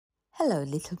Hello,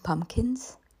 little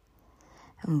pumpkins,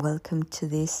 and welcome to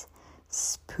this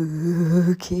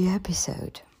spooky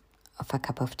episode of A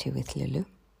Cup of Tea with Lulu.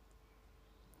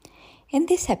 In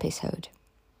this episode,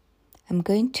 I'm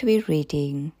going to be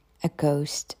reading a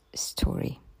ghost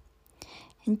story.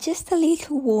 And just a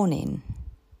little warning,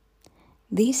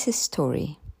 this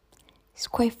story is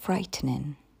quite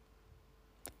frightening,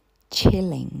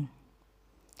 chilling,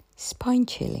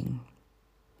 spine-chilling,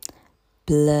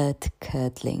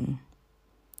 blood-curdling,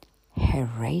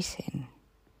 hair-raising,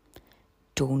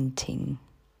 daunting,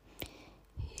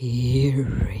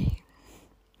 eerie.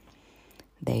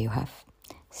 There you have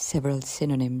several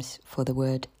synonyms for the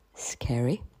word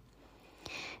scary.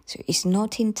 So it's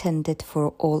not intended for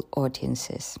all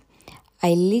audiences.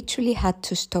 I literally had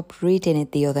to stop reading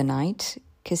it the other night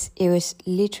because it was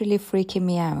literally freaking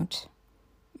me out.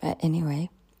 But anyway,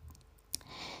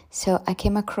 so I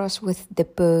came across with the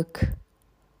book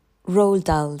Roald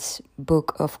Dahl's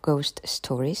Book of Ghost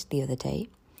Stories the other day,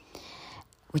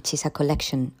 which is a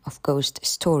collection of ghost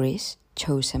stories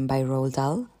chosen by Roald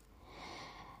Dahl.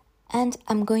 And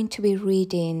I'm going to be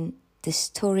reading the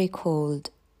story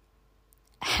called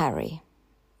Harry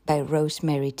by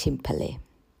Rosemary Timperley.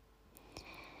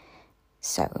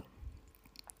 So,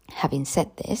 having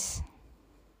said this,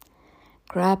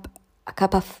 grab a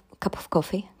cup of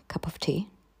coffee, cup of tea,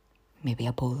 maybe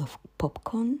a bowl of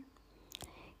popcorn.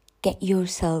 Get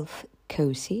yourself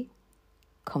cozy,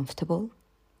 comfortable,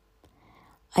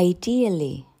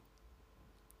 ideally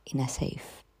in a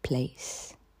safe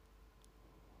place.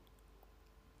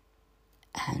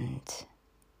 And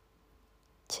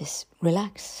just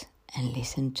relax and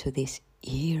listen to this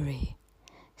eerie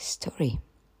story.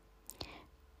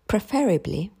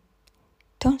 Preferably,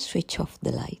 don't switch off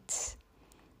the lights.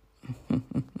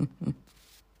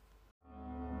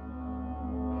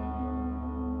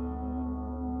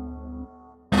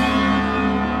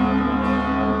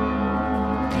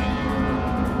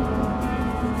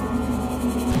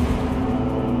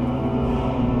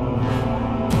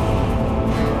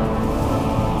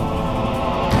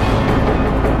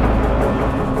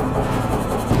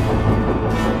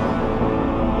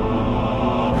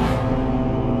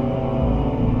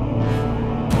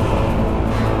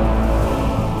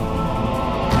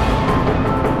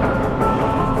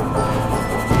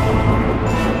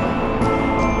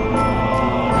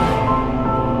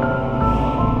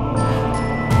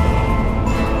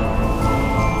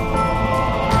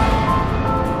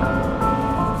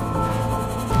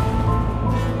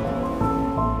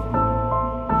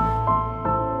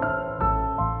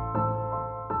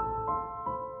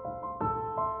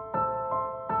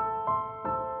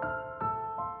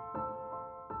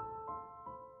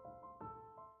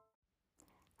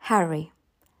 Harry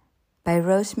by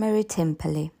Rosemary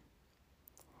Timperley.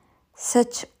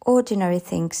 Such ordinary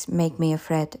things make me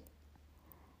afraid.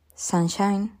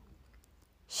 Sunshine,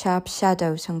 sharp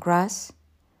shadows on grass,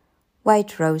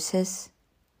 white roses,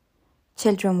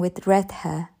 children with red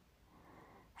hair,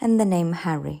 and the name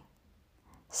Harry.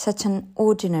 Such an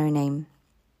ordinary name.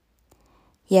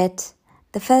 Yet,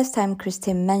 the first time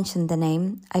Christine mentioned the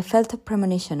name, I felt a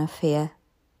premonition of fear.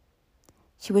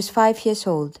 She was 5 years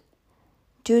old,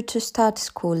 due to start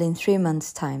school in 3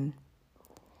 months' time.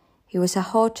 It was a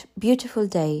hot, beautiful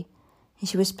day, and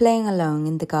she was playing alone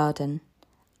in the garden,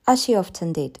 as she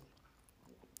often did.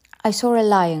 I saw her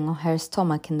lying on her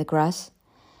stomach in the grass,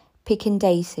 picking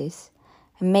daisies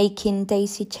and making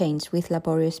daisy chains with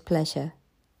laborious pleasure.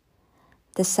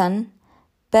 The sun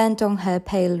burned on her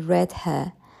pale red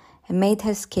hair and made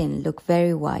her skin look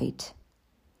very white.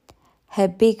 Her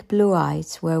big blue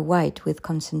eyes were white with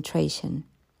concentration.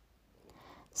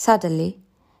 Suddenly,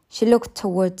 she looked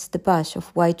towards the bush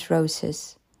of white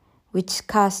roses, which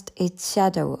cast its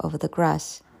shadow over the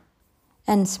grass,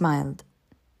 and smiled.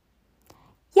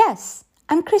 "Yes,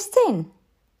 I'm Christine,"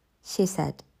 she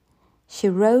said. She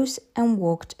rose and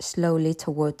walked slowly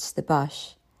towards the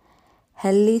bush,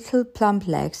 her little plump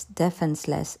legs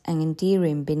defenseless and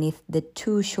endearing beneath the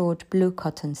too short blue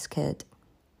cotton skirt.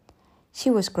 She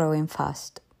was growing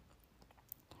fast.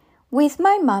 "With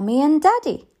my mummy and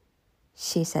daddy,"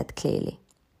 she said clearly.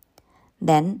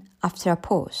 Then, after a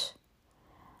pause,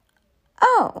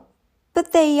 "Oh,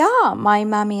 but they are my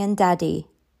mummy and daddy."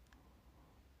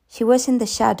 She was in the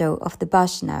shadow of the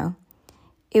bush now.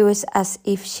 It was as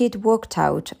if she'd walked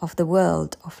out of the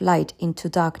world of light into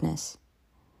darkness.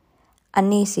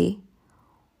 Uneasy,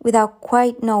 without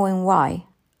quite knowing why,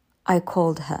 I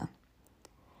called her.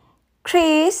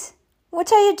 "Chris,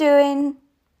 what are you doing?"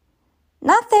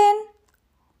 "Nothing."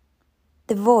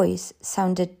 The voice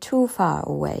sounded too far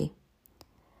away.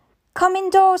 "Come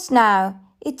indoors now.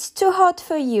 It's too hot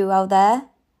for you out there."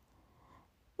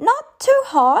 Not too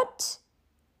hot.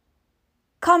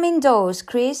 Come indoors,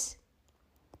 Chris,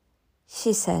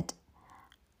 she said.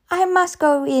 I must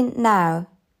go in now.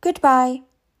 Goodbye.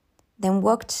 Then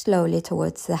walked slowly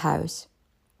towards the house.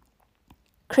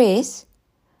 Chris,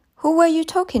 who were you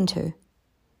talking to?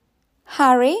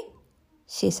 Harry,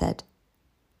 she said.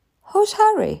 Who's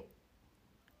Harry?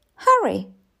 Harry.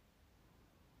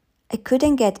 I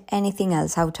couldn't get anything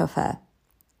else out of her,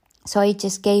 so I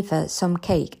just gave her some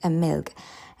cake and milk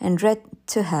and read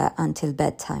to her until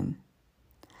bedtime.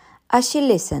 As she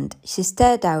listened, she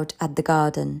stared out at the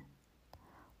garden.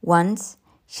 Once,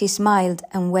 she smiled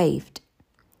and waved.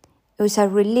 It was a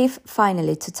relief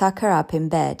finally to tuck her up in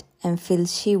bed and feel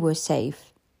she was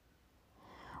safe.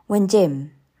 When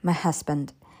Jim, my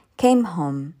husband, came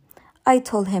home, I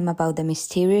told him about the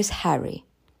mysterious Harry.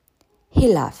 He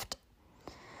laughed.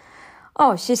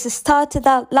 Oh, she's started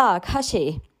that luck, has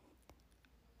she?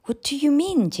 What do you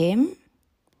mean, Jim?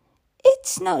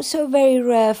 It's not so very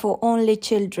rare for only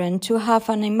children to have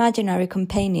an imaginary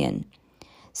companion.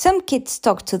 Some kids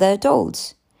talk to their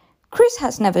dolls. Chris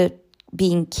has never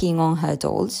been keen on her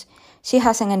dolls. She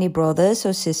hasn't any brothers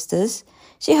or sisters.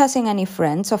 She hasn't any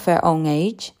friends of her own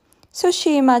age. So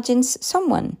she imagines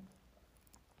someone.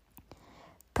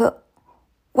 But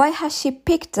why has she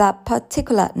picked that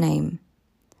particular name?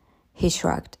 He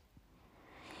shrugged.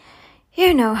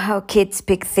 You know how kids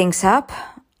pick things up.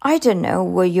 I don't know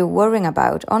what you're worrying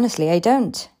about. Honestly, I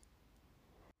don't.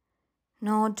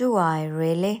 Nor do I,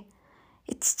 really.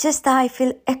 It's just that I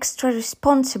feel extra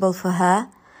responsible for her,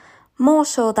 more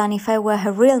so than if I were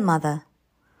her real mother.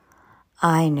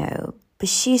 I know, but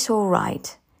she's all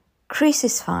right. Chris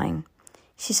is fine.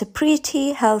 She's a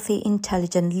pretty, healthy,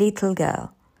 intelligent little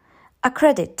girl. A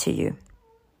credit to you.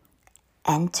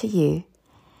 And to you.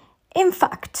 In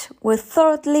fact, we're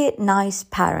thoroughly nice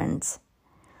parents.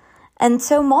 And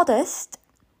so modest.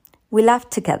 We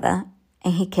laughed together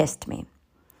and he kissed me.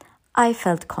 I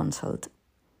felt consoled.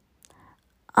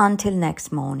 Until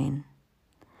next morning.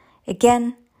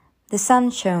 Again, the sun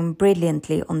shone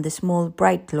brilliantly on the small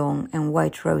bright lawn and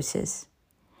white roses.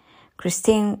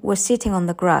 Christine was sitting on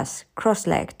the grass,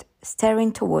 cross-legged,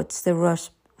 staring towards the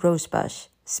rosebush,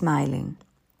 smiling.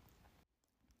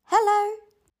 Hello,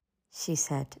 she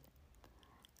said.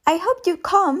 I hoped you'd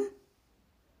come.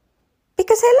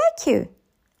 Because I like you.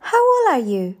 How old are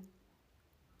you?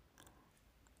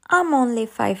 I'm only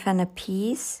 5 and a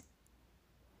piece.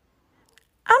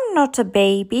 I'm not a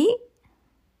baby.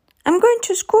 I'm going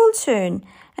to school soon,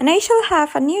 and I shall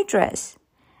have a new dress.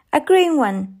 A green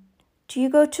one. Do you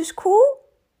go to school?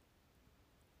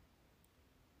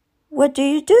 What do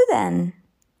you do then?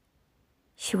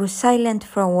 She was silent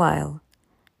for a while,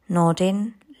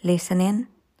 nodding, listening,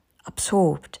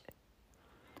 absorbed.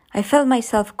 I felt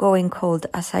myself going cold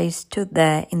as I stood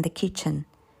there in the kitchen.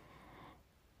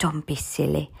 Don't be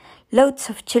silly. Loads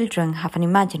of children have an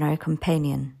imaginary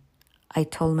companion, I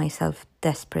told myself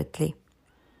desperately.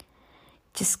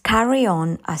 Just carry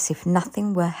on as if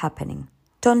nothing were happening.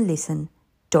 Don't listen.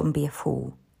 Don't be a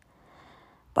fool.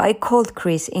 But I called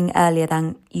Chris in earlier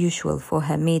than usual for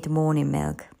her mid-morning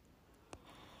milk.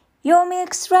 Your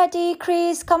milk's ready,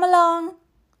 Chris. Come along.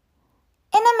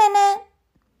 In a minute.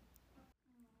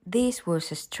 This was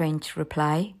a strange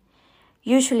reply.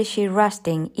 Usually she rushed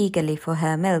in eagerly for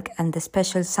her milk and the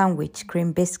special sandwich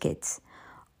cream biscuits,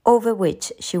 over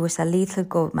which she was a little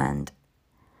gourmand.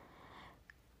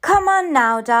 Come on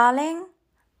now, darling,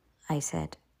 I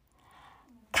said.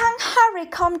 Can Harry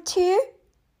come too?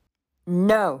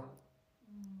 No.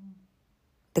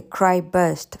 The cry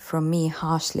burst from me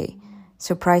harshly,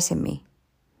 surprising me.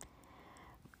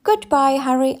 Goodbye,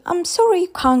 Harry. I'm sorry you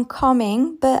can't come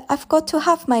in, but I've got to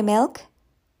have my milk,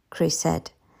 Chris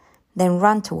said, then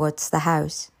ran towards the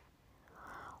house.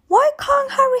 Why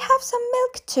can't Harry have some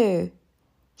milk too?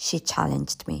 She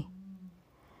challenged me.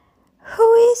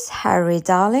 Who is Harry,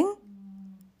 darling?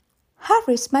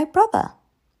 Harry's my brother.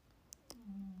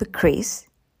 But Chris,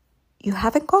 you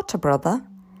haven't got a brother.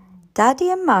 Daddy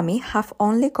and Mummy have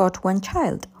only got one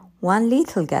child, one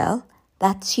little girl.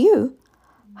 That's you.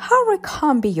 Harry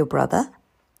can't be your brother.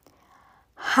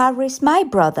 Harry's my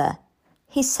brother.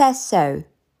 He says so.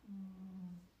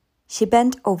 She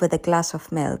bent over the glass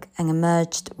of milk and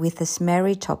emerged with a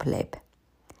smeary top lip.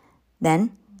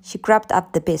 Then she grabbed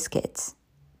up the biscuits.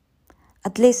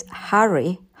 At least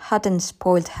Harry hadn't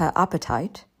spoiled her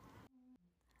appetite.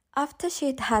 After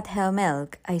she'd had her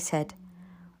milk, I said,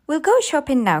 We'll go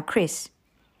shopping now, Chris.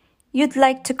 You'd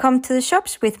like to come to the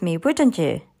shops with me, wouldn't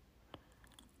you?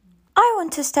 I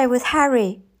want to stay with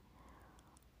Harry.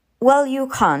 Well, you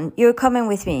can't. You're coming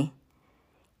with me.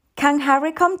 Can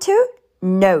Harry come too?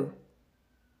 No.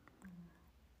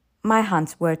 My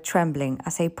hands were trembling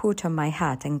as I put on my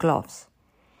hat and gloves.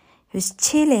 It was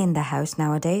chilly in the house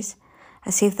nowadays,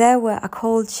 as if there were a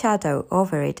cold shadow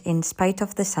over it in spite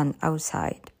of the sun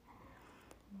outside.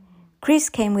 Chris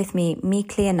came with me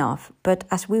meekly enough, but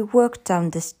as we walked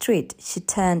down the street, she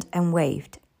turned and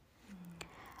waved.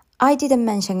 I didn't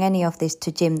mention any of this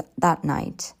to Jim that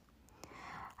night.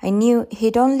 I knew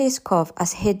he'd only scoff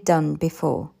as he'd done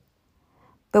before.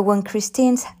 But when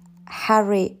Christine's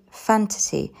Harry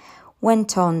fantasy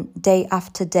went on day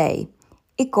after day,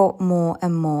 it got more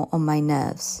and more on my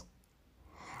nerves.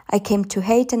 I came to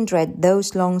hate and dread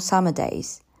those long summer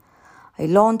days. I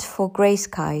longed for grey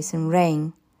skies and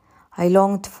rain. I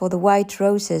longed for the white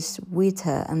roses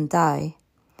wither and die.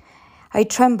 I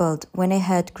trembled when I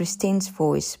heard Christine's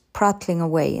voice prattling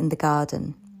away in the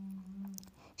garden.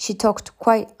 She talked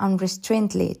quite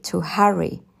unrestrainedly to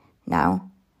Harry now.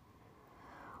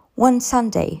 One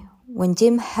Sunday, when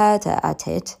Jim heard her at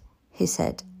it, he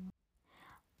said,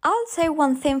 "I'll say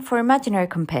one thing for imaginary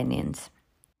companions.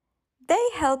 They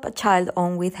help a child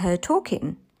on with her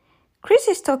talking. Chris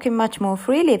is talking much more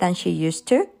freely than she used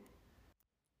to."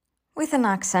 "With an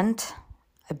accent,"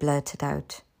 I blurted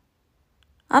out.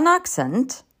 "An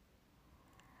accent?"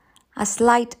 "A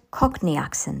slight Cockney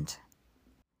accent."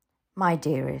 "My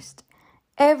dearest,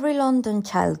 every London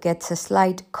child gets a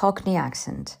slight Cockney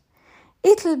accent.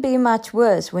 It'll be much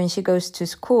worse when she goes to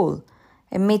school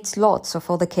and meets lots of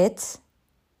other kids."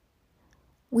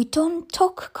 "We don't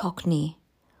talk Cockney.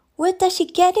 Where does she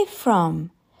get it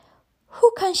from?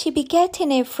 Who can she be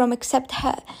getting it from except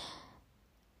her?"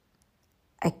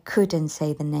 I couldn't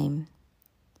say the name.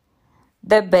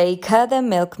 "The baker, the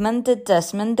milkman, the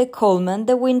dustman, the coalman,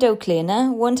 the window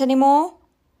cleaner. Want any more?"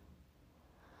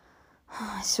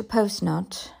 "I suppose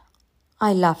not."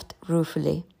 I laughed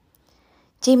ruefully.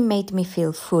 Jim made me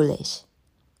feel foolish.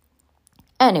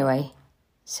 "Anyway,"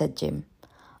 said Jim,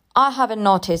 "I haven't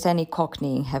noticed any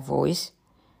Cockney in her voice."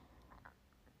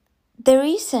 "There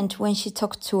isn't when she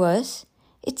talks to us.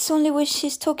 It's only when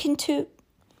she's talking to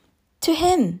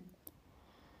him."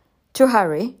 "To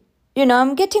Harry? You know,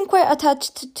 I'm getting quite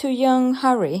attached to young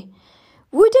Harry.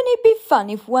 Wouldn't it be fun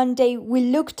if one day we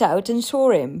looked out and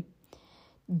saw him?"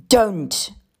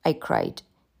 "Don't!" I cried.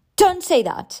 "Don't say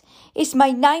that. It's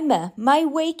my nightmare, my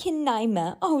waking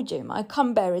nightmare. Oh, Jim, I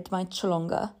can't bear it much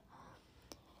longer."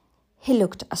 He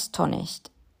looked astonished.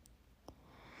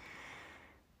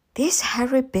 "This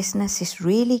Harry business is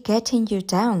really getting you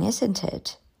down, isn't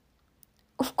it?"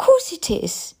 "Of course it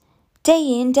is. Day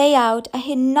in, day out, I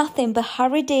hear nothing but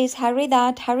Harry this, Harry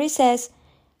that, Harry says,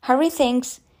 Harry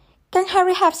thinks. Can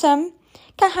Harry have some?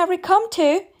 Can Harry come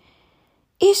too?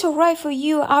 It's all right for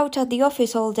you out at the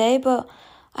office all day, but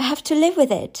I have to live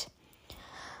with it.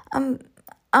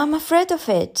 I'm afraid of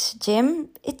it, Jim.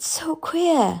 It's so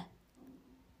queer."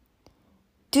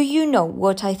 "Do you know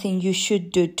what I think you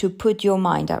should do to put your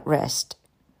mind at rest?"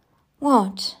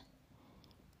 "What?"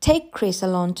 "Take Chris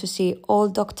along to see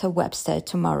old Dr. Webster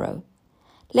tomorrow.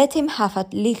 Let him have a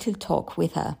little talk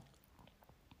with her."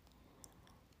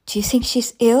 "Do you think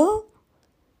she's ill?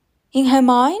 In her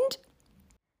mind?"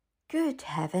 "Good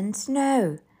heavens,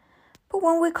 no. But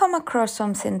when we come across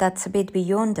something that's a bit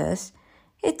beyond us,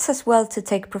 it's as well to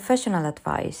take professional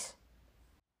advice."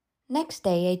 Next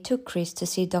day I took Chris to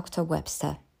see Dr.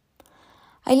 Webster.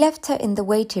 I left her in the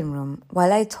waiting room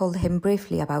while I told him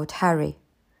briefly about Harry.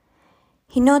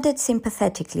 He nodded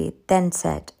sympathetically, then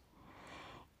said,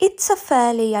 "It's a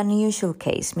fairly unusual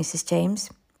case, Mrs. James,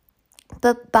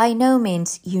 but by no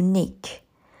means unique.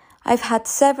 I've had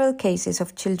several cases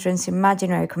of children's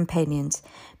imaginary companions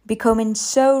becoming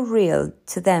so real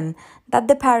to them that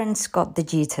the parents got the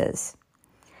jitters.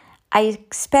 I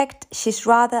expect she's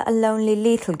rather a lonely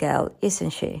little girl,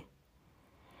 isn't she?"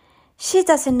 "She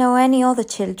doesn't know any other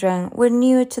children. We're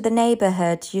new to the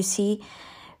neighborhood, you see,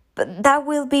 but that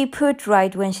will be put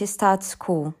right when she starts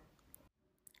school."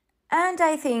 "And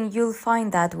I think you'll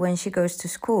find that when she goes to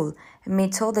school and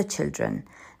meets other children,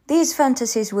 these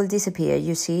fantasies will disappear,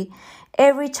 you see.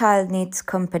 Every child needs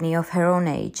company of her own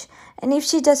age, and if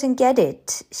she doesn't get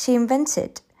it, she invents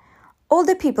it. All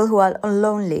the people who are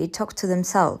lonely talk to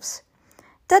themselves.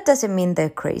 That doesn't mean they're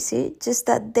crazy, just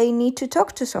that they need to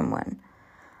talk to someone.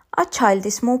 A child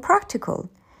is more practical.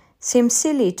 Seems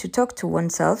silly to talk to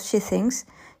oneself, she thinks,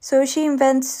 so she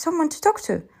invents someone to talk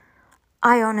to.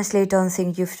 I honestly don't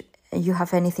think you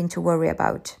have anything to worry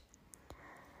about."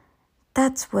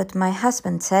 "That's what my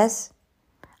husband says."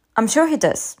 "I'm sure he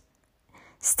does.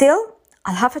 Still,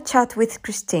 I'll have a chat with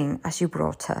Christine as you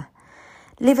brought her.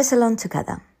 Leave us alone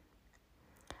together."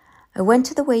 I went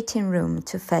to the waiting room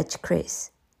to fetch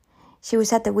Chris. She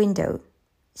was at the window.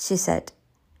 She said,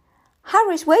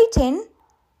 Harry's waiting."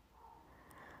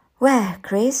 "Where,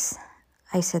 Chris?"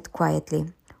 I said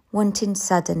quietly, wanting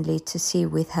suddenly to see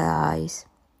with her eyes.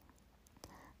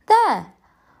 "There,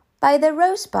 by the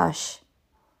rose bush."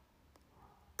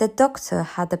 The doctor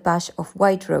had a bush of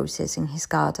white roses in his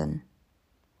garden.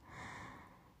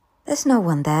 "There's no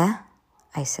one there,"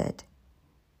 I said.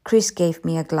 Chris gave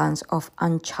me a glance of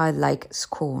unchildlike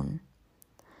scorn.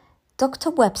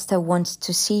 "Dr. Webster wants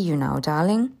to see you now,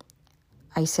 darling,"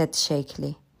 I said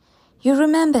shakily. "You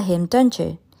remember him, don't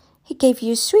you? He gave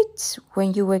you sweets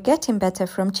when you were getting better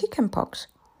from chickenpox."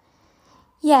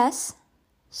 "Yes,"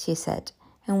 she said,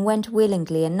 and went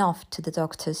willingly enough to the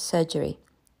doctor's surgery.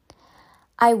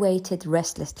 I waited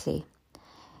restlessly.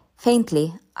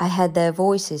 Faintly, I heard their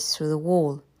voices through the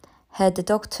wall, heard the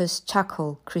doctor's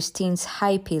chuckle, Christine's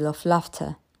high peal of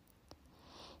laughter.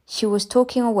 She was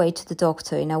talking away to the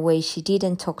doctor in a way she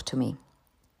didn't talk to me.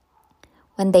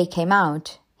 When they came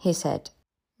out, he said,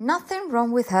 "Nothing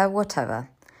wrong with her whatever.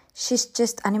 She's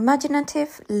just an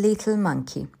imaginative little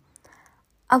monkey.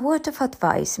 A word of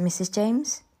advice, Mrs.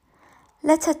 James.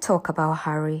 Let her talk about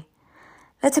Harry.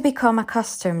 Let her become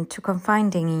accustomed to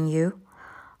confiding in you.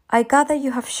 I gather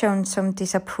you have shown some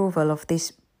disapproval of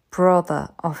this brother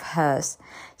of hers,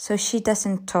 so she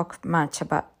doesn't talk much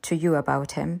to you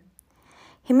about him.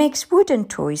 He makes wooden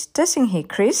toys, doesn't he,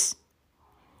 Chris?"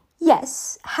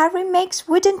 "Yes, Harry makes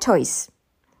wooden toys."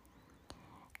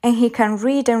 "And he can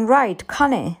read and write,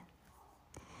 can't he?"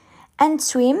 "And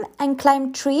swim and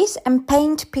climb trees and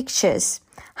paint pictures.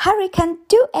 Harry can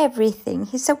do everything.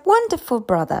 He's a wonderful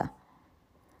brother."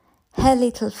 Her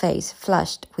little face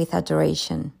flushed with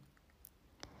adoration.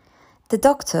 The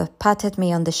doctor patted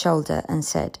me on the shoulder and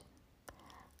said,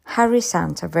 "Harry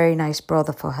sounds a very nice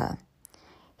brother for her.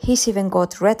 He's even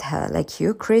got red hair like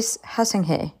you, Chris, hasn't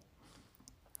he?"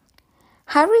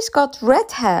 "Harry's got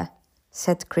red hair,"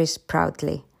 said Chris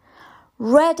proudly.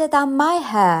 "Redder than my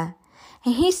hair.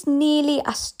 And he's nearly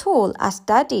as tall as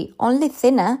Daddy, only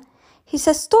thinner. He's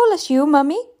as tall as you,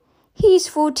 Mummy. He's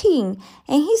 14,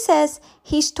 and he says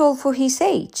he's tall for his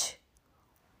age."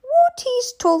 "What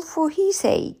is tall for his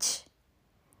age?"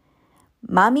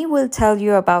 "Mummy will tell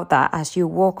you about that as you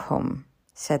walk home,"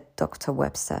 said Dr.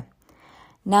 Webster.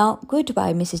 "Now,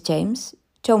 goodbye, Mrs. James.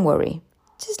 Don't worry.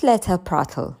 Just let her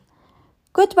prattle.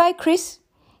 Goodbye, Chris.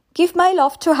 Give my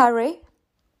love to Harry."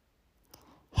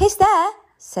 "He's there,"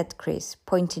 said Chris,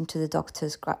 pointing to the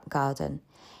doctor's garden.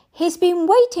 "He's been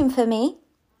waiting for me."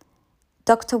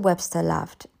 Dr. Webster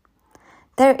laughed.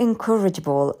 "They're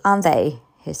incorrigible, aren't they?"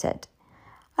 he said.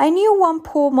 "I knew one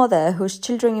poor mother whose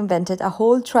children invented a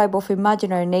whole tribe of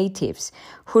imaginary natives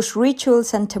whose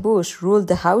rituals and taboos ruled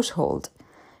the household.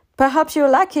 Perhaps you're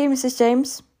lucky, Mrs.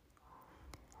 James."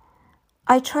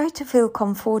 I tried to feel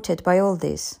comforted by all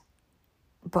this,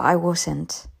 but I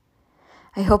wasn't.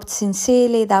 I hoped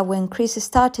sincerely that when Chris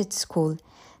started school,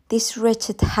 this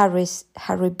wretched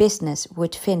Harry business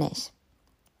would finish.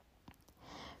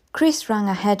 Chris ran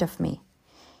ahead of me.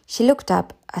 She looked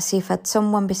up as if at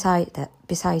someone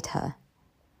beside her.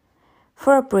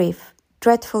 For a brief,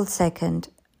 dreadful second,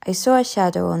 I saw a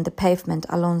shadow on the pavement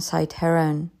alongside her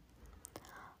own.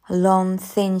 A long,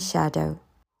 thin shadow,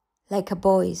 like a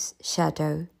boy's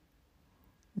shadow.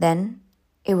 Then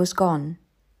it was gone.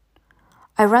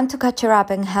 I ran to catch her up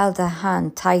and held her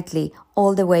hand tightly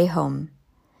all the way home.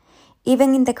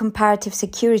 Even in the comparative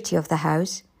security of the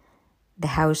house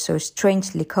so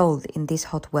strangely cold in this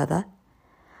hot weather,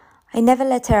 I never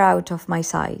let her out of my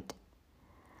sight.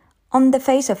 On the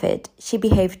face of it, she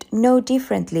behaved no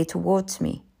differently towards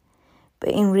me, but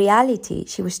in reality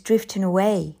she was drifting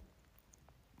away.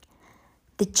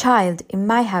 The child in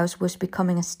my house was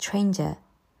becoming a stranger.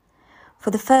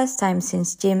 For the first time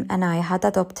since Jim and I had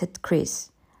adopted Chris,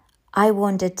 I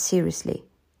wondered seriously,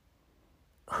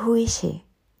 who is she?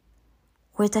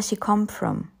 Where does she come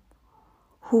from?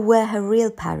 Who were her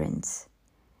real parents?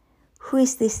 Who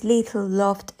is this little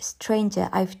loved stranger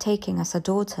I've taken as a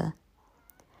daughter?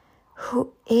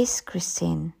 Who is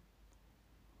Christine?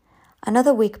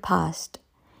 Another week passed.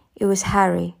 It was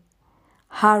Harry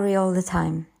all the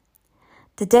time.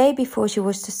 The day before she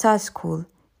was to start school,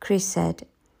 Chris said,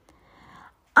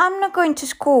 "I'm not going to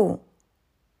school."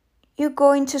 "You're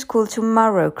going to school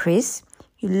tomorrow, Chris.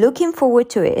 You're looking forward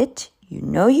to it. You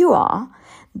know you are.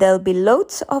 There'll be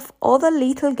loads of other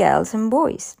little girls and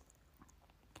boys."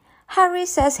 "Harry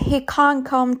says he can't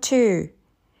come too."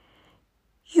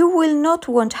 "You will not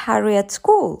want Harry at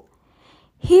school.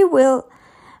 He will..."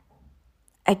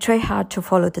 I tried hard to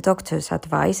follow the doctor's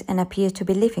advice and appear to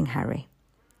be leaving Harry.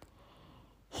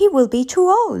 "He will be too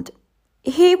old.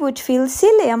 He would feel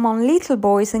silly among little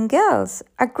boys and girls,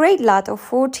 a great lad of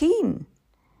 14.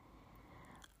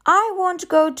 I won't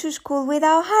go to school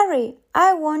without Harry.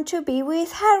 I want to be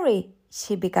with Harry.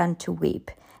 She began to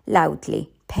weep, loudly,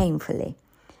 painfully.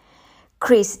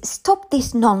 Chris, stop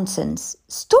this nonsense.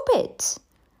 Stop it.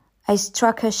 I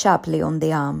struck her sharply on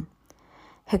the arm.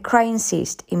 Her crying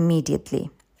ceased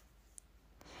immediately.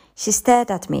 She stared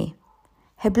at me,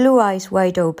 her blue eyes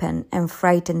wide open and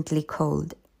frighteningly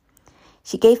cold.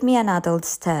 She gave me an adult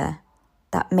stare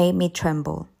that made me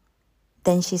tremble.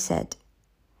 Then she said,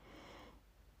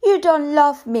 You don't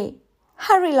love me.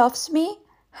 Harry loves me.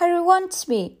 Harry wants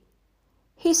me.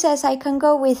 He says I can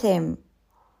go with him.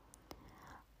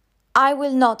 I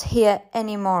will not hear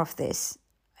any more of this,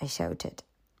 I shouted,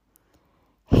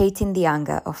 hating the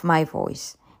anger of my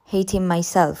voice, hating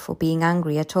myself for being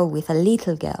angry at all with a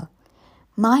little girl.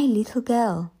 My little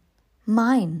girl.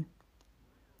 Mine.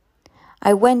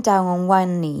 I went down on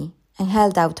one knee and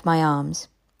held out my arms.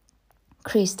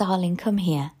 Chris, darling, come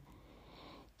here.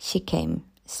 She came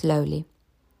slowly.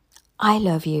 I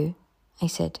love you, I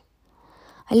said.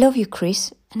 I love you,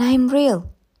 Chris, and I am real.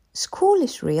 School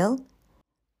is real.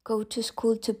 Go to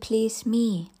school to please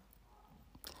me.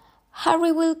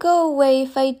 Harry will go away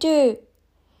if I do.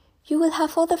 You will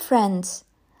have other friends.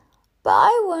 But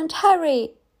I want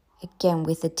Harry. Again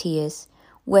with the tears,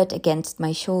 wet against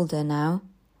my shoulder now.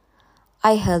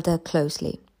 I held her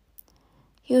closely.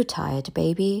 You're tired,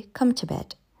 baby. Come to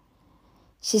bed.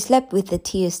 She slept with the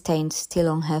tear stains still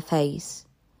on her face.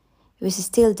 It was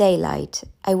still daylight.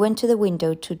 I went to the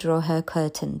window to draw her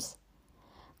curtains.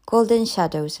 Golden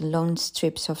shadows and long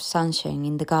strips of sunshine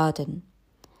in the garden.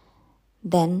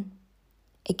 Then,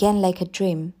 again like a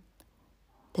dream,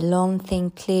 the long, thin,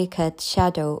 clear-cut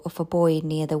shadow of a boy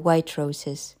near the white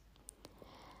roses.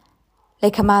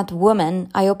 Like a mad woman,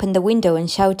 I opened the window and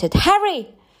shouted, Harry!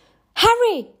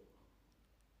 Harry!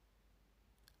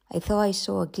 I thought I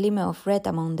saw a glimmer of red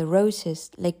among the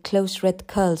roses, like close red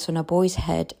curls on a boy's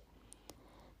head.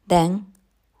 Then,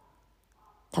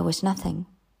 there was nothing.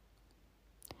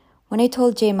 When I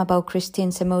told Jim about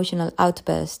Christine's emotional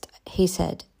outburst, he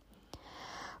said,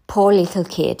 Poor little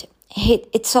kid.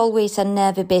 It's always a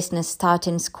nervy business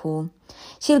starting school.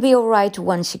 She'll be all right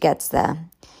once she gets there.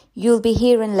 You'll be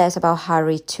hearing less about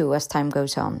Harry too as time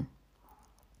goes on.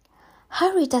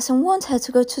 Harry doesn't want her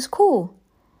to go to school.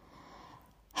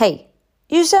 Hey,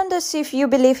 you sound as if you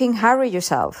believe in Harry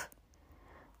yourself.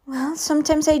 Well,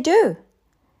 sometimes I do.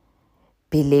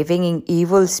 Believing in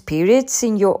evil spirits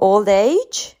in your old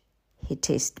age? He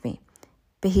teased me,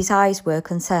 but his eyes were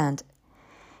concerned.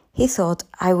 He thought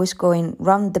I was going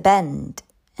round the bend,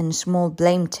 and small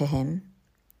blame to him.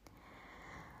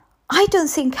 I don't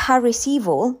think Harry's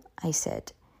evil, I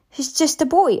said. He's just a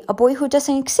boy who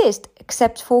doesn't exist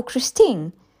except for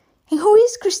Christine. And who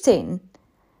is Christine?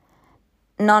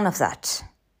 None of that,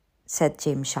 said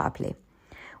Jim sharply.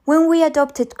 When we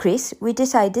adopted Chris, we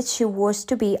decided she was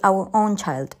to be our own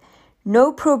child.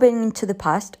 No probing into the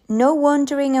past, no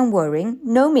wondering and worrying,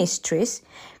 no mysteries.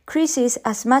 Chris is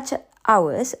as much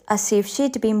ours as if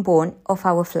she'd been born of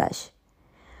our flesh.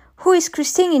 Who is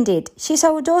Christine indeed? She's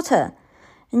our daughter.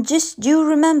 And just you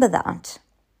remember that.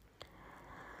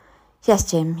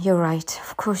 Yes, Jim, you're right.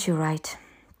 Of course you're right.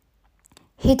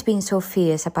 He'd been so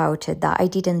fierce about it that I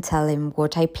didn't tell him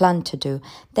what I planned to do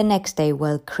the next day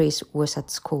while Chris was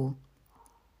at school.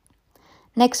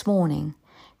 Next morning,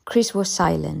 Chris was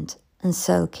silent and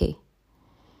sulky.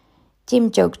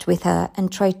 Jim joked with her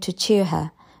and tried to cheer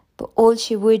her, but all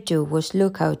she would do was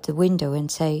look out the window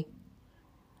and say,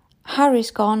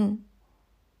 Harry's gone.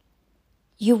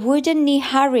 You wouldn't need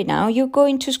Harry now, you're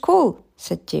going to school,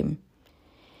 said Jim.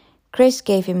 Chris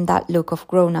gave him that look of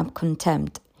grown-up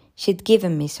contempt she'd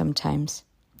given me sometimes.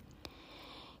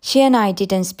 She and I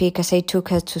didn't speak as I took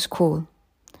her to school.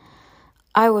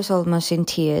 I was almost in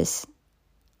tears.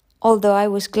 Although I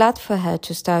was glad for her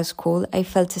to start school, I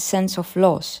felt a sense of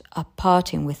loss at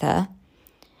parting with her.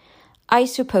 I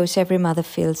suppose every mother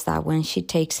feels that when she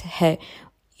takes her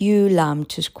ewe lamb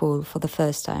to school for the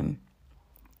first time.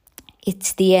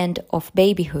 It's the end of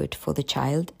babyhood for the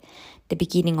child, the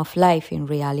beginning of life in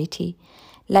reality,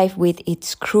 life with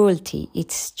its cruelty,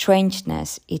 its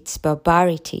strangeness, its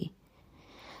barbarity.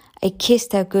 I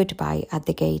kissed her goodbye at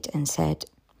the gate and said,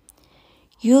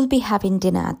 You'll be having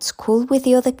dinner at school with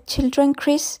the other children,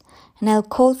 Chris, and I'll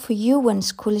call for you when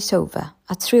school is over,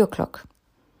 at 3:00.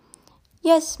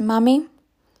 Yes, Mummy.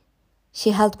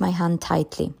 She held my hand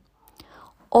tightly.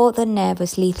 All the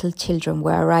nervous little children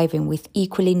were arriving with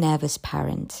equally nervous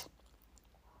parents.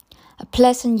 A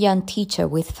pleasant young teacher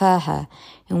with fair hair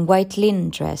and white linen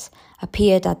dress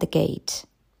appeared at the gate.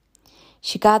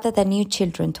 She gathered the new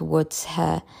children towards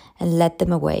her and led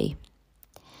them away.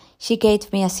 She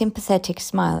gave me a sympathetic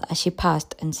smile as she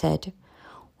passed and said,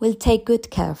 "We'll take good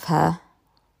care of her."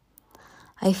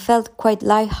 I felt quite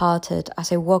light-hearted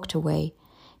as I walked away,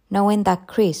 knowing that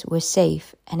Chris was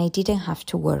safe and I didn't have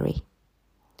to worry.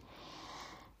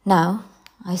 Now,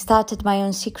 I started my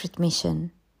own secret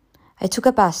mission. I took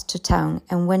a bus to town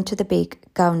and went to the big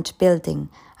gaunt building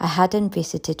I hadn't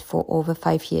visited for over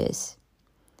 5 years.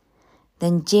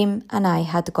 Then Jim and I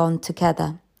had gone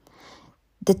together.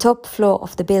 The top floor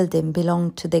of the building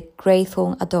belonged to the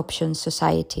Greythorn Adoption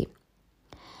Society.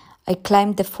 I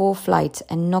climbed the 4 flights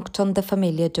and knocked on the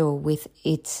familiar door with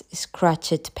its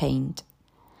scratched paint.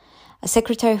 A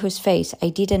secretary whose face I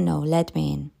didn't know led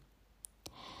me in.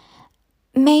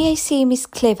 "May I see Miss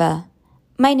Cliver?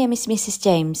 My name is Mrs.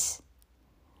 James."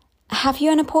 "Have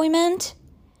you an appointment?"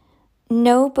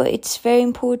 "No, but it's very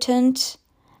important."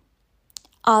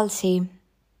 "I'll see."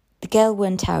 The girl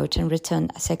went out and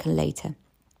returned a second later.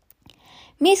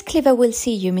 "Miss Cliver will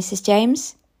see you, Mrs.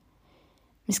 James."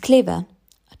 Miss Cliver,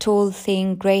 a tall,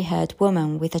 thin, grey-haired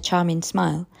woman with a charming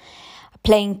smile, a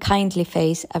plain, kindly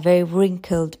face, a very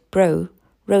wrinkled brow,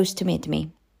 rose to meet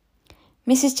me.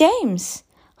 "Mrs. James,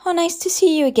 how nice to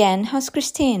see you again. How's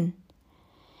Christine?"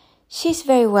 "She's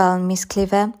very well, Miss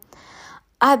Cliver.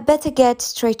 I'd better get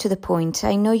straight to the point.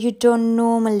 I know you don't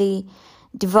normally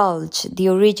divulge the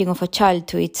origin of a child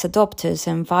to its adopters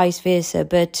and vice versa,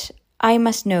 but I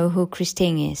must know who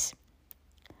Christine is."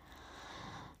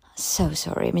 "So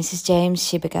sorry, Mrs. James,"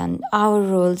 she began. "Our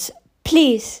rules—"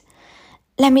 "Please,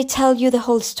 let me tell you the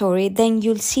whole story, then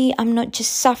you'll see I'm not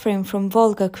just suffering from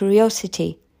vulgar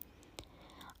curiosity."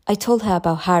 I told her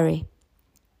about Harry.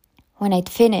 When I'd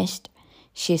finished,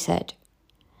 she said,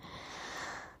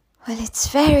 "Well, it's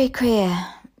very queer,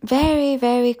 very,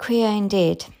 very queer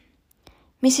indeed.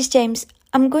 Mrs. James,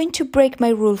 I'm going to break my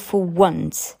rule for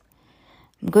once.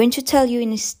 I'm going to tell you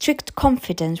in strict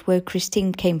confidence where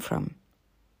Christine came from.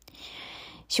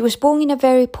 She was born in a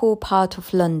very poor part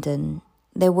of London.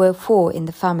 There were 4 in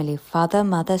the family, father,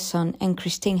 mother, son, and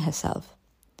Christine herself."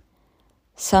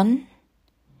 "Son?"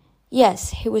 "Yes,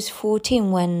 he was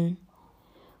 14 when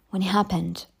it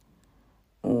happened."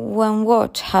 "When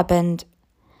what happened?"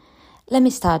 Let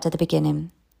me start at the beginning.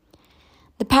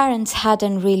 The parents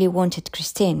hadn't really wanted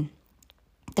Christine.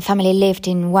 The family lived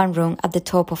in one room at the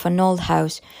top of an old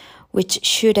house, which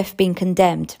should have been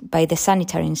condemned by the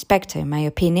sanitary inspector, in my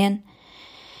opinion.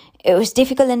 It was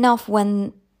difficult enough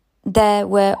when there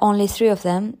were only 3 of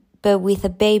them, but with a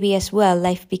baby as well,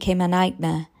 life became a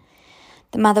nightmare.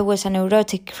 The mother was a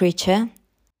neurotic creature,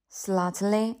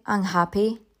 slatternly,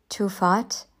 unhappy, too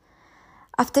fat.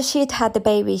 After she'd had the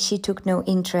baby, she took no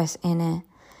interest in it.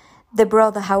 The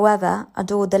brother, however,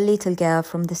 adored the little girl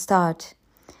from the start.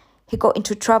 He got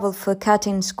into trouble for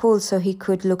cutting school so he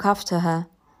could look after her.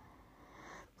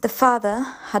 The father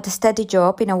had a steady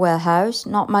job in a warehouse,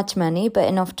 not much money, but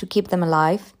enough to keep them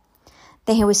alive.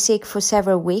 Then he was sick for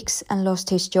several weeks and lost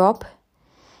his job.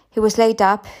 He was laid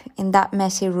up in that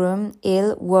messy room,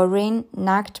 ill, worrying,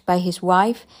 nagged by his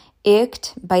wife,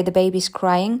 irked by the baby's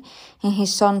crying and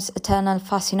his son's eternal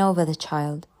fussing over the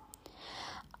child.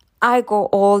 I got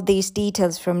all these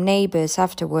details from neighbours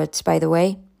afterwards, by the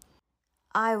way.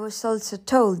 I was also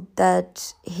told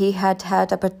that he had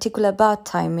had a particular bad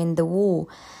time in the war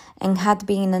and had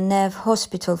been in a nerve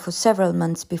hospital for several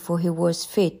months before he was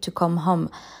fit to come home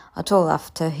at all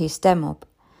after his demo.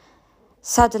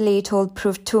 Suddenly it all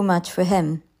proved too much for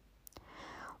him.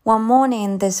 One morning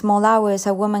in the small hours,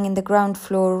 a woman in the ground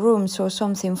floor room saw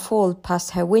something fall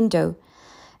past her window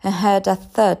and heard a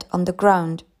thud on the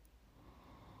ground.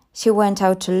 She went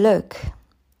out to look.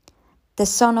 The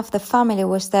son of the family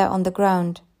was there on the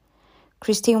ground.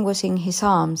 Christine was in his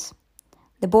arms.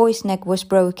 The boy's neck was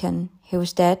broken. He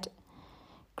was dead.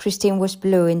 Christine was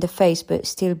blue in the face but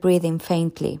still breathing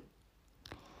faintly.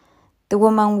 The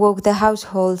woman woke the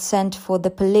household, sent for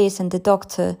the police and the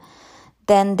doctor.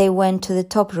 Then they went to the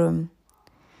top room.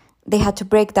 They had to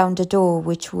break down the door,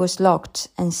 which was locked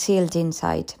and sealed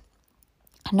inside.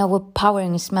 An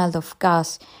overpowering smell of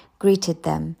gas greeted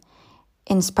them,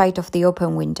 in spite of the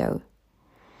open window.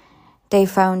 They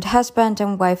found husband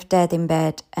and wife dead in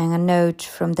bed, and a note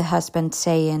from the husband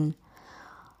saying,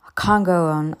 "I can't go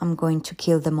on, I'm going to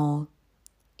kill them all.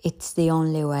 It's the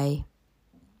only way."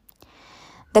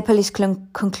 The police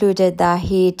concluded that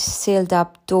he'd sealed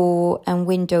up door and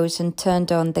windows and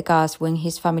turned on the gas when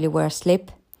his family were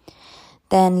asleep,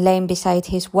 then lain beside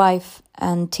his wife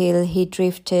until he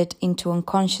drifted into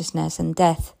unconsciousness and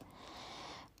death.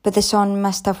 But the son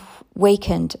must have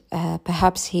wakened.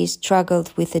 Perhaps he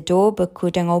struggled with the door but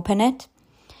couldn't open it.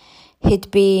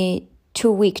 He'd be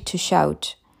too weak to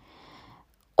shout.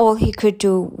 All he could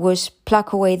do was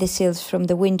pluck away the seals from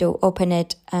the window, open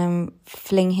it, and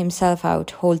fling himself out,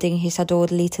 holding his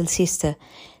adored little sister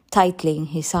tightly in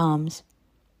his arms.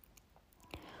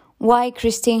 Why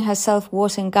Christine herself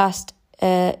wasn't gassed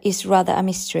is rather a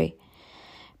mystery.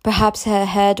 Perhaps her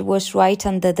head was right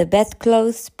under the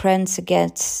bedclothes, pressed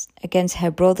against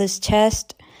her brother's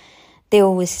chest. They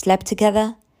always slept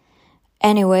together.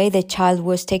 Anyway, the child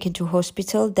was taken to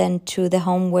hospital, then to the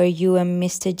home where you and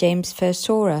Mr. James first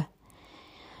saw her.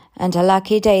 And a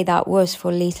lucky day that was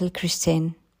for little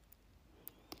Christine.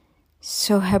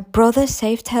 So her brother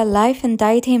saved her life and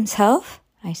died himself?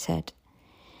 I said.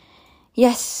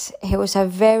 Yes, he was a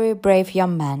very brave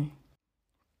young man.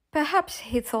 Perhaps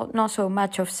he thought not so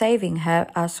much of saving her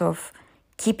as of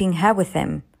keeping her with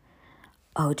him.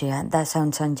 Oh dear, that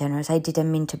sounds ungenerous. I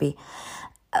didn't mean to be.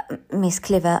 Miss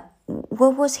Cleaver,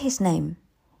 what was his name?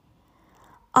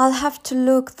 I'll have to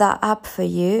look that up for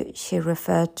you, she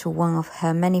referred to one of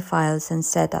her many files and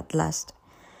said at last.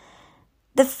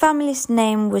 The family's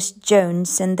name was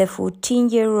Jones and the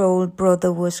 14-year-old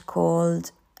brother was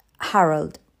called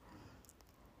Harold.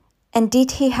 And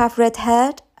did he have red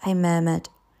hair? I murmured.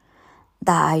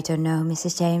 That I don't know,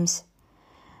 Mrs. James.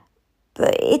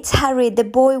 But it's Harry. The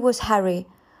boy was Harry.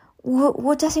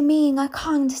 What does it mean? I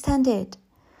can't understand it.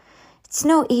 It's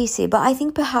not easy, but I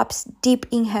think perhaps deep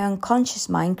in her unconscious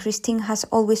mind, Christine has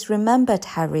always remembered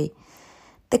Harry,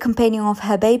 the companion of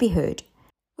her babyhood.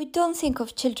 We don't think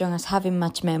of children as having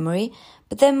much memory,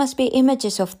 but there must be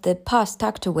images of the past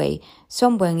tucked away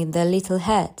somewhere in their little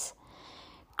heads.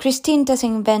 Christine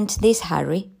doesn't invent this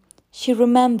Harry. She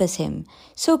remembers him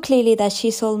so clearly that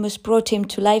she's almost brought him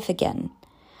to life again.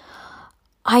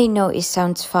 I know it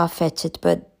sounds far-fetched,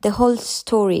 but the whole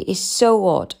story is so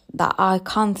odd that I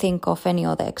can't think of any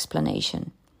other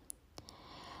explanation.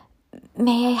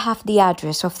 May I have the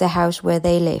address of the house where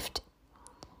they lived?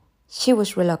 She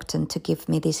was reluctant to give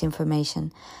me this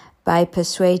information, but I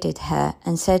persuaded her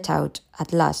and set out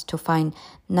at last to find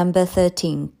number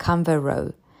 13 Canver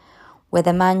Row, where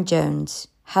the man Jones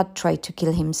had tried to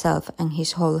kill himself and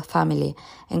his whole family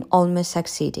and almost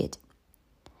succeeded.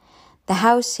 The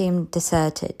house seemed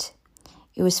deserted.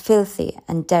 It was filthy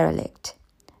and derelict,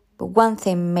 but one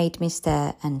thing made me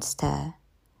stare and stare.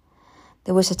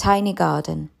 There was a tiny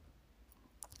garden.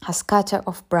 A scatter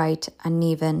of bright,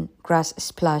 uneven grass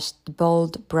splashed the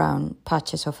bold brown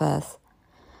patches of earth.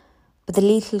 But the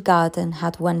little garden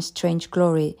had one strange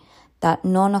glory that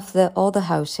none of the other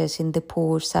houses in the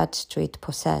poor, sad street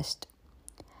possessed.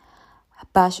 A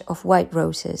bush of white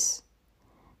roses.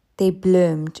 They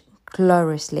bloomed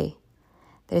gloriously.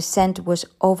 Their scent was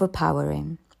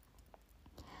overpowering.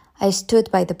 I stood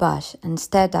by the bush and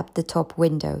stared up the top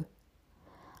window.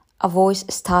 A voice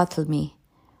startled me.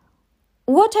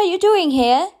 "What are you doing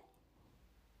here?"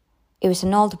 It was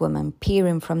an old woman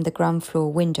peering from the ground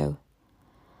floor window.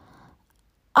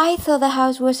 "I thought the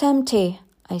house was empty,"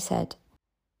 I said.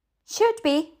 "Should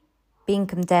be," being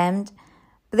condemned,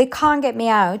 "but they can't get me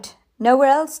out. Nowhere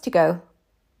else to go."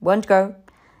 "Won't go.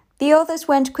 The others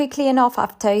went quickly enough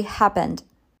after it happened.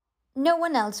 No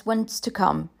one else wants to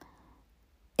come.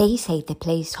 They say the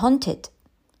place haunted."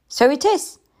 "So it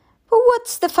is. But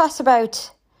what's the fuss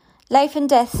about? Life and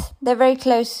death, they're very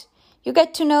close. You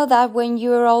get to know that when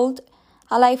you're old.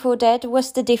 Alive or dead,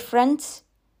 what's the difference?"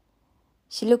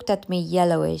 She looked at me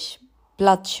yellowish,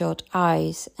 bloodshot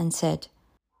eyes and said,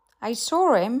 "I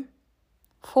saw him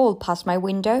fall past my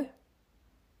window.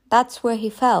 That's where he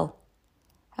fell,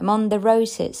 among the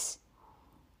roses.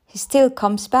 He still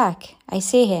comes back. I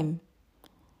see him.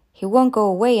 He won't go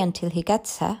away until he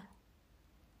gets her."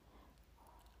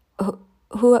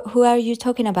 Who are you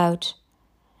talking about?"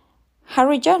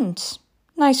 "Harry Jones.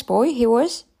 Nice boy he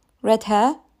was. Red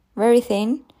hair, very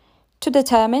thin. Too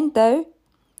determined, though.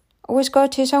 Always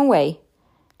got his own way.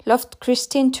 Loved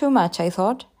Christine too much, I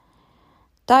thought.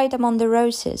 Died among the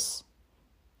roses.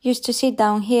 Used to sit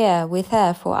down here with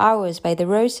her for hours by the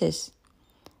roses.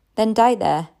 Then died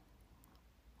there.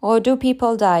 Or do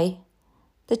people die?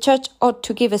 The church ought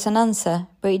to give us an answer,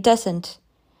 but it doesn't.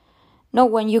 Not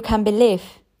when you can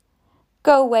believe.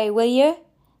 Go away, will you?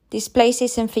 This place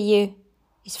isn't for you.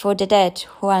 It's for the dead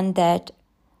who aren't dead,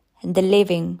 and the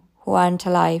living who aren't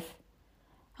alive.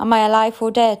 Am I alive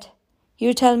or dead?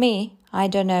 You tell me. I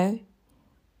don't know."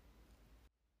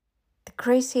 The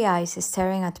crazy eyes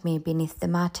staring at me beneath the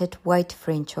matted white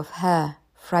fringe of hair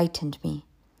frightened me.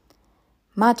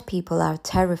 Mad people are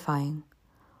terrifying.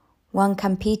 One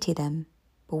can pity them,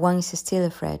 but one is still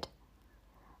afraid.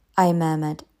 I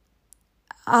murmured,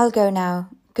 "I'll go now.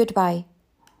 Goodbye,"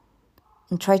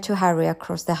 and tried to hurry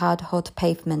across the hard, hot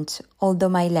pavement, although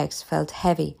my legs felt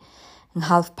heavy and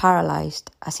half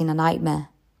paralyzed, as in a nightmare.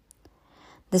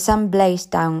 The sun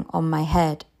blazed down on my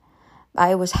head, but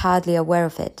I was hardly aware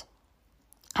of it.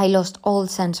 I lost all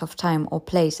sense of time or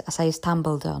place as I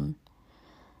stumbled on.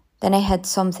 Then I had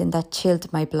something that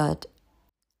chilled my blood.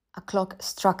 A clock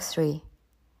struck 3.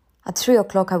 At 3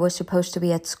 o'clock I was supposed to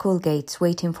be at school gates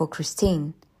waiting for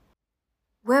Christine.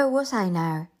 Where was I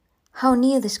now? How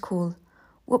near the school?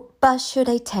 What bus should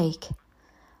I take?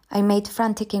 I made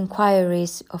frantic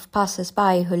inquiries of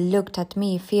passers-by who looked at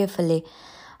me fearfully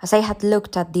as I had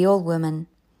looked at the old woman.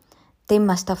 They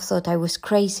must have thought I was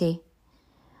crazy.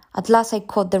 At last I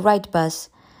caught the right bus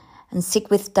and, sick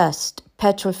with dust,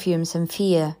 petrol fumes and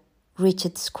fear,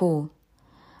 reached school.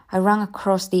 I ran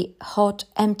across the hot,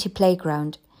 empty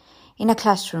playground. In a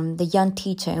classroom, the young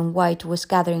teacher in white was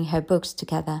gathering her books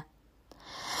together.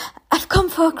 "I've come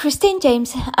for Christine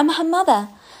James. I'm her mother.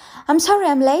 I'm sorry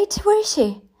I'm late. Where is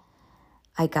she?"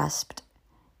 I gasped.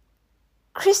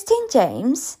 "Christine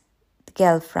James?" The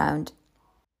girl frowned,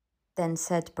 then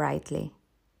said brightly,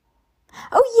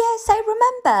 "Oh yes, I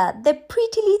remember. The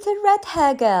pretty little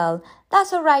red-haired girl.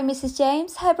 That's all right, Mrs.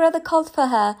 James. Her brother called for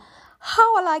her.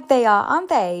 How alike they are, aren't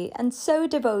they? And so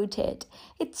devoted.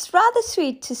 It's rather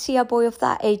sweet to see a boy of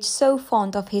that age so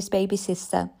fond of his baby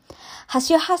sister. Has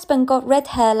your husband got red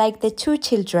hair like the 2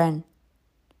 children?"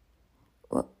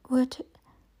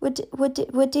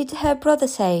 What did her brother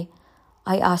say?"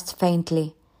 I asked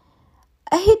faintly.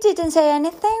 "He didn't say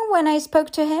anything when I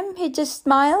spoke to him. He just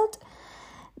smiled.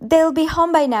 They'll be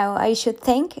home by now, I should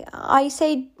think. I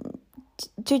say,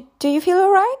 do you feel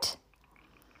all right?"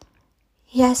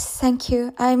 "Yes, thank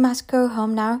you. I must go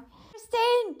home now."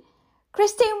 "Christine!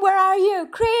 Christine, where are you?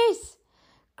 Chris!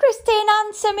 Christine,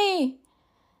 answer me!"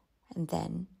 And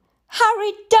then,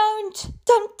 "Harry,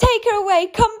 don't take her away.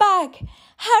 Come back.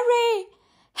 Harry!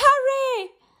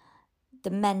 Harry!"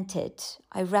 Demented,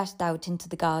 I rushed out into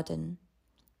the garden.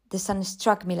 The sun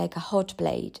struck me like a hot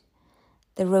blade.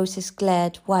 The roses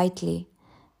glared whitely.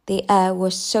 The air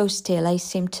was so still I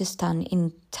seemed to stand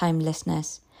in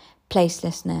timelessness,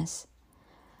 placelessness.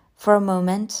 For a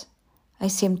moment, I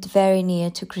seemed very near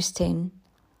to Christine,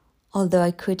 although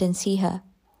I couldn't see her.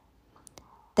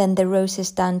 Then the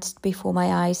roses danced before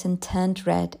my eyes and turned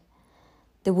red.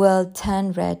 The world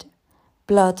turned red,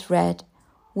 blood red,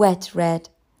 wet red.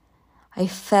 I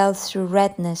fell through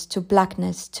redness to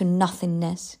blackness to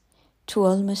nothingness, to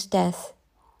almost death.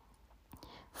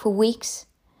 For weeks,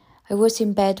 I was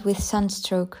in bed with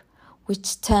sunstroke,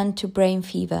 which turned to brain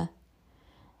fever.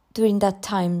 During that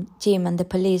time, Jim and the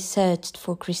police searched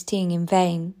for Christine in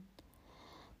vain.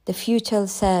 The futile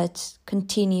search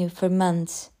continued for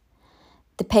months.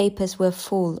 The papers were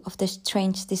full of the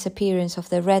strange disappearance of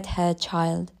the red-haired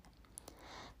child.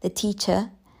 The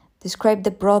teacher described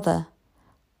the brother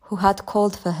who had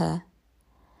called for her.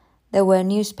 There were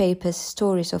newspapers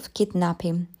stories of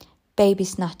kidnapping, baby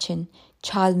snatching,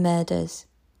 child murders.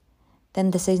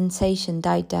 Then the sensation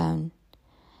died down.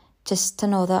 Just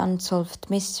another unsolved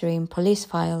mystery in police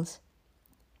files.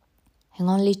 And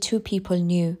only 2 people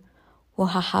knew what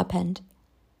had happened.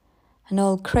 An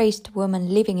old crazed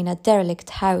woman living in a derelict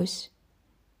house.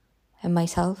 And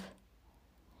myself.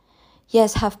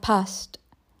 Years have passed,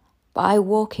 but I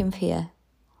walk in fear.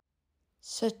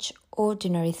 Such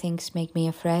ordinary things make me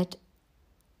afraid.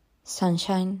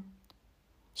 Sunshine,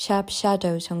 sharp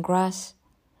shadows on grass,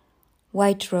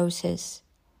 white roses,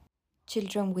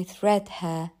 children with red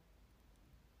hair,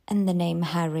 and the name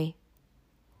Harry.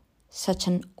 Such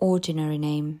an ordinary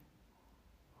name.